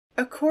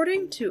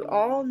According to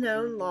all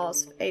known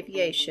laws of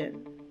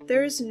aviation,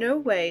 there is no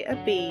way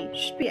a bee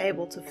should be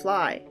able to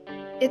fly.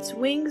 Its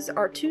wings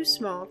are too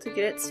small to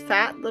get its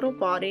fat little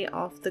body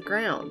off the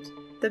ground.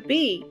 The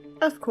bee,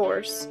 of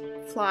course,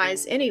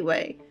 flies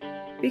anyway,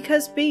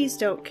 because bees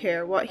don't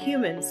care what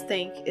humans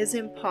think is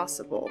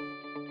impossible.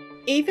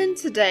 Even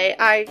today,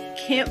 I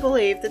can't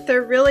believe that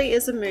there really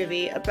is a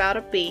movie about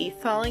a bee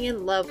falling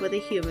in love with a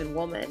human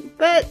woman.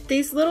 But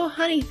these little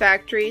honey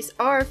factories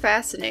are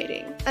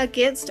fascinating.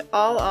 Against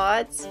all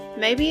odds,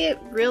 maybe it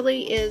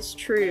really is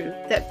true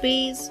that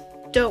bees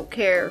don't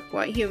care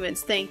what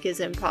humans think is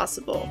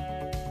impossible.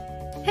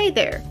 Hey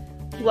there,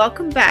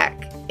 welcome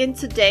back. In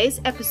today's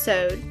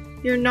episode,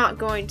 you're not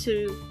going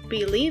to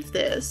believe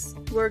this,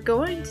 we're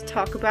going to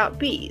talk about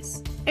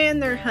bees and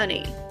their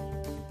honey.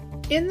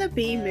 In the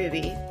bee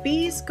movie,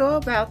 bees go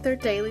about their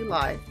daily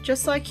life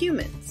just like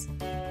humans.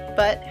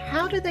 But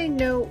how do they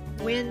know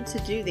when to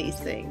do these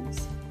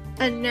things?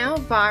 A now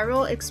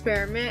viral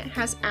experiment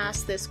has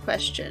asked this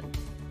question.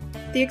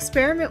 The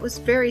experiment was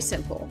very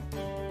simple.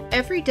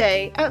 Every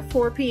day at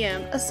 4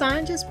 p.m., a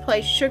scientist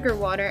placed sugar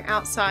water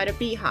outside a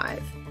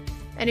beehive.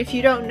 And if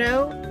you don't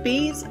know,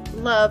 bees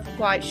love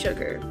white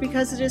sugar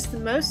because it is the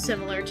most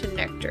similar to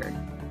nectar.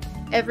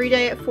 Every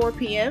day at 4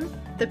 p.m.,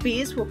 the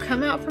bees will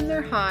come out from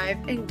their hive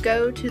and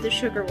go to the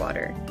sugar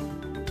water.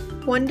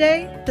 One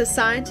day, the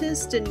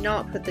scientists did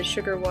not put the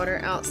sugar water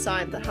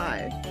outside the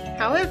hive.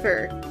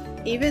 However,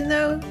 even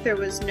though there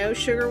was no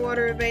sugar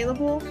water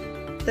available,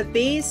 the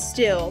bees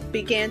still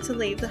began to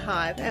leave the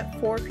hive at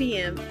 4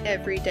 p.m.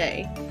 every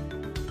day.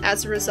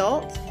 As a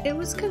result, it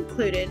was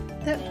concluded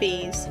that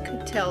bees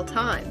could tell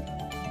time.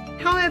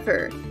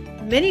 However,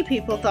 many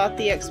people thought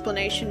the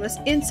explanation was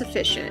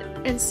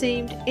insufficient and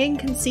seemed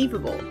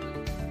inconceivable.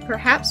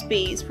 Perhaps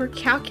bees were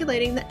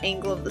calculating the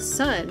angle of the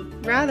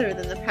sun rather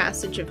than the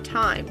passage of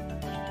time.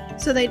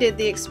 So they did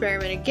the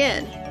experiment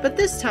again, but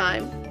this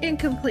time in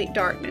complete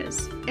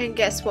darkness. And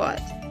guess what?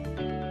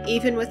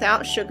 Even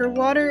without sugar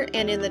water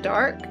and in the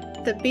dark,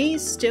 the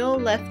bees still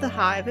left the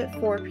hive at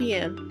 4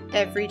 p.m.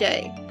 every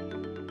day.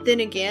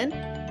 Then again,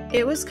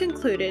 it was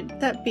concluded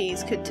that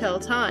bees could tell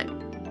time.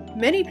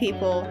 Many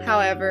people,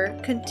 however,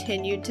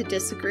 continued to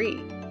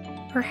disagree.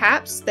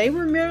 Perhaps they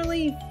were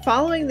merely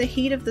following the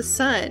heat of the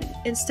sun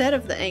instead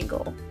of the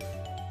angle.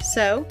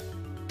 So,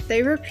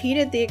 they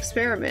repeated the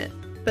experiment,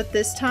 but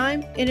this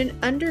time in an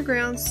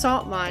underground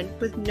salt mine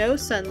with no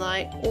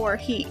sunlight or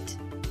heat.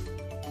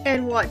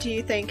 And what do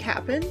you think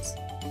happens?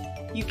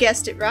 You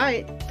guessed it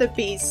right, the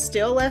bees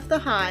still left the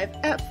hive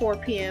at 4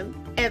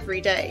 p.m.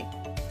 every day.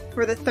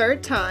 For the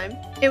third time,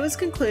 it was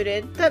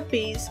concluded that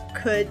bees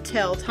could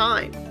tell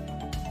time.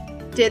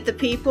 Did the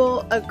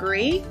people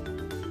agree?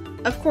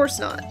 Of course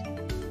not.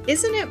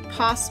 Isn't it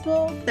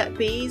possible that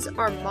bees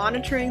are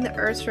monitoring the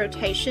Earth's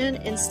rotation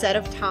instead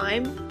of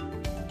time?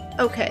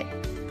 Okay.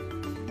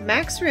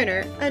 Max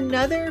Renner,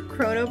 another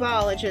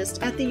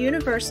chronobiologist at the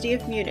University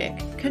of Munich,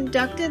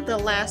 conducted the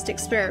last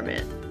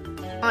experiment.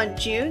 On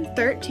June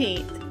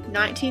 13,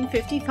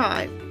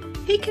 1955,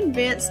 he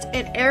convinced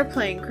an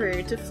airplane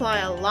crew to fly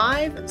a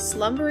live,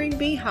 slumbering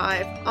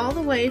beehive all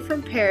the way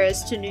from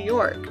Paris to New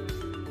York,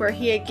 where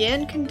he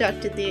again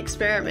conducted the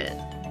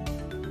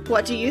experiment.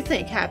 What do you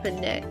think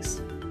happened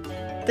next?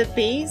 The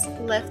bees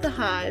left the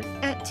hive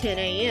at 10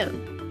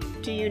 a.m.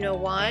 Do you know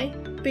why?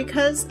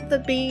 Because the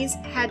bees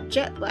had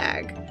jet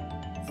lag.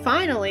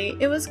 Finally,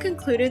 it was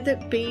concluded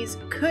that bees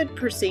could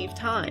perceive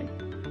time.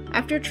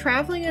 After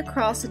traveling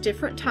across a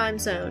different time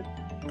zone,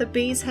 the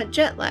bees had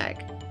jet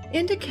lag,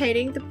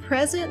 indicating the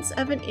presence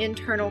of an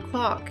internal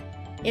clock,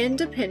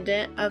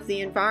 independent of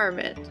the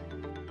environment.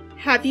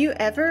 Have you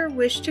ever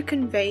wished to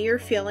convey your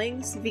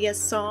feelings via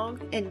song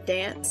and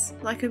dance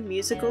like a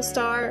musical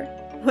star?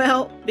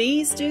 Well,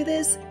 bees do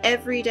this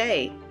every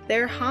day.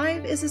 Their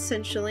hive is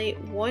essentially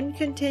one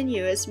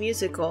continuous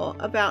musical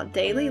about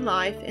daily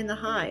life in the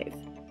hive.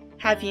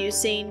 Have you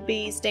seen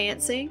bees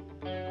dancing?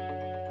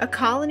 A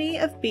colony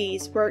of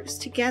bees works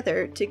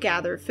together to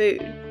gather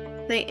food.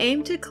 They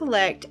aim to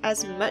collect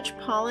as much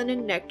pollen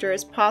and nectar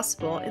as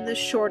possible in the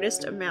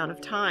shortest amount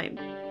of time.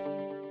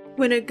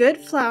 When a good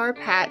flower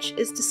patch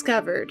is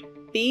discovered,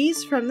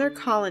 bees from their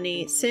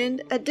colony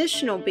send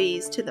additional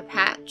bees to the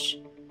patch.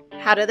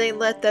 How do they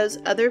let those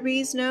other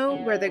bees know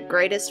where the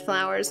greatest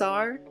flowers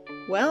are?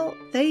 Well,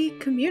 they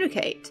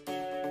communicate.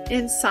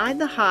 Inside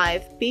the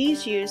hive,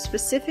 bees use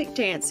specific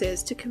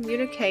dances to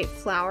communicate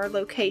flower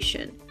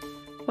location.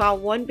 While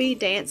one bee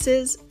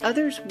dances,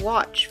 others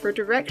watch for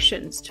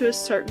directions to a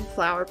certain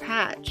flower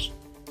patch.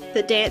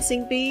 The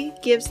dancing bee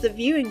gives the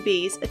viewing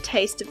bees a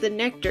taste of the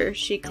nectar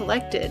she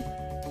collected,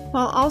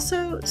 while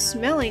also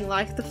smelling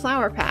like the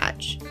flower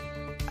patch.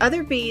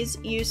 Other bees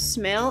use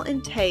smell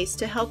and taste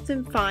to help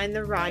them find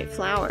the right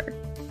flower.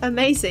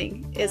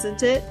 Amazing,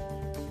 isn't it?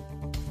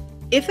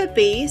 If a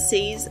bee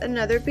sees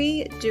another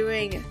bee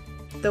doing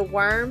the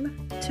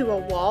worm to a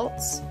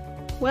waltz,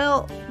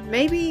 well,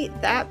 maybe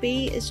that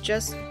bee is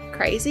just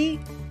crazy.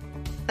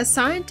 A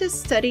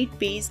scientist studied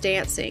bees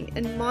dancing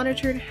and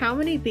monitored how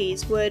many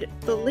bees would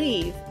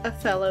believe a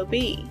fellow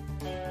bee.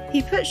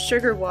 He put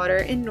sugar water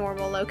in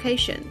normal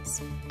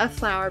locations, a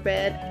flower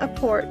bed, a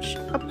porch,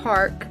 a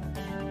park,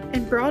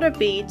 and brought a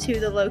bee to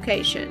the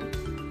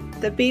location.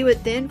 The bee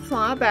would then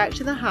fly back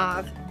to the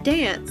hive,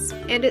 dance,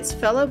 and its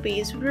fellow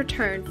bees would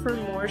return for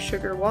more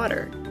sugar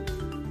water.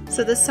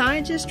 So the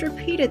scientist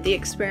repeated the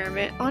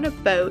experiment on a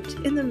boat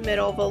in the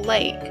middle of a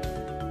lake.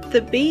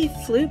 The bee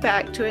flew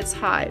back to its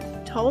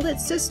hive, told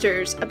its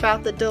sisters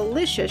about the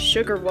delicious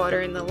sugar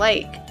water in the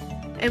lake,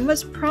 and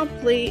was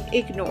promptly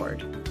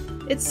ignored.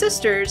 Its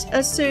sisters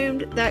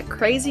assumed that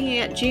crazy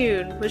Aunt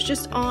June was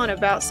just on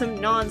about some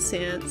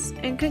nonsense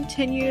and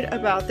continued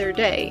about their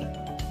day.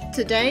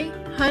 Today,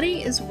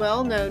 honey is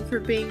well known for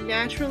being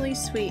naturally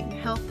sweet and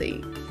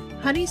healthy.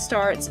 Honey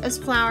starts as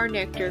flower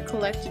nectar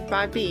collected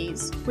by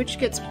bees, which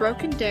gets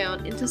broken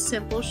down into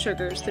simple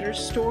sugars that are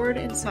stored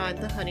inside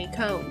the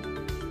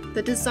honeycomb.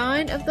 The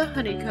design of the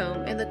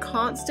honeycomb and the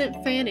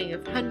constant fanning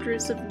of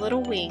hundreds of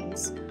little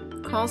wings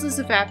causes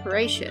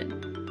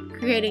evaporation,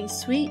 creating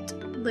sweet,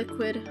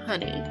 liquid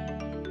honey.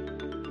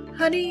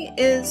 Honey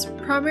is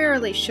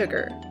primarily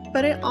sugar,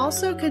 but it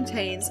also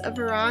contains a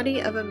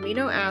variety of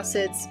amino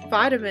acids,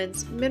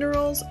 vitamins,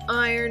 minerals,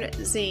 iron,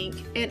 zinc,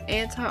 and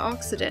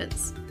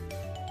antioxidants.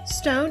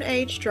 Stone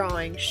Age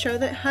drawings show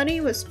that honey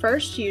was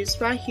first used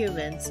by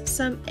humans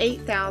some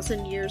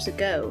 8,000 years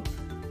ago.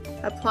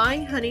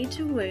 Applying honey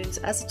to wounds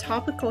as a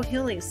topical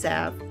healing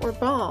salve or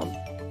balm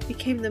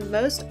became the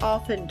most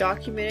often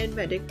documented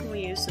medical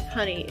use of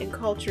honey in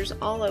cultures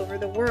all over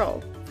the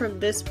world from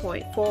this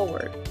point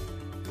forward.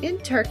 In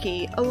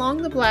Turkey,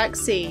 along the Black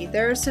Sea,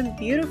 there are some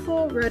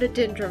beautiful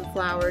rhododendron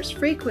flowers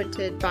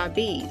frequented by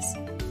bees.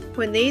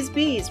 When these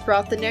bees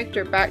brought the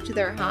nectar back to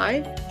their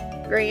hive,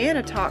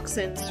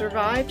 granotoxins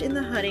survived in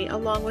the honey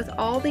along with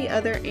all the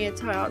other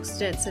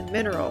antioxidants and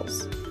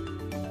minerals.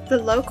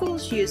 The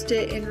locals used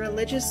it in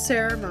religious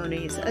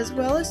ceremonies as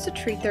well as to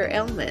treat their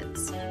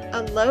ailments.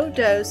 A low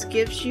dose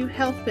gives you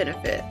health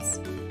benefits.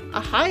 A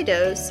high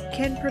dose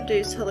can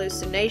produce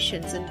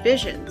hallucinations and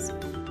visions,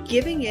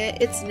 giving it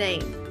its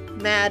name,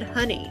 mad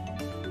honey.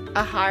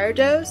 A higher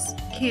dose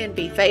can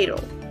be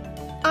fatal.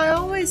 I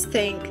always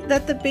think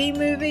that the bee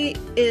movie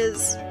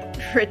is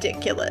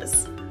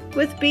ridiculous,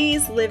 with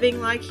bees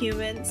living like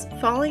humans,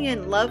 falling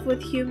in love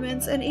with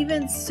humans, and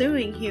even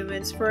suing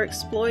humans for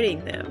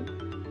exploiting them.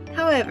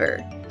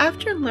 However,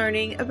 after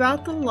learning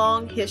about the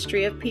long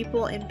history of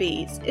people and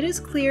bees, it is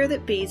clear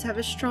that bees have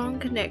a strong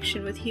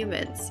connection with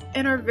humans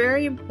and are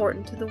very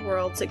important to the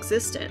world's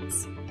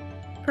existence.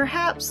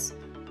 Perhaps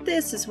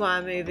this is why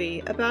a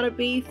movie about a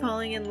bee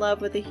falling in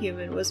love with a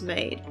human was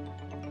made.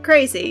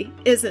 Crazy,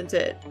 isn't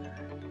it?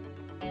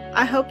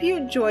 I hope you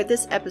enjoyed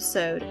this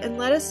episode and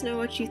let us know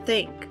what you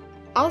think.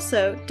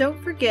 Also,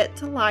 don't forget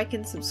to like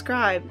and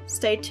subscribe,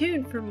 stay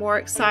tuned for more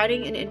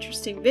exciting and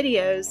interesting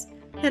videos,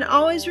 and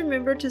always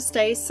remember to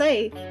stay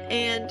safe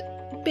and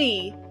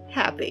be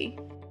happy.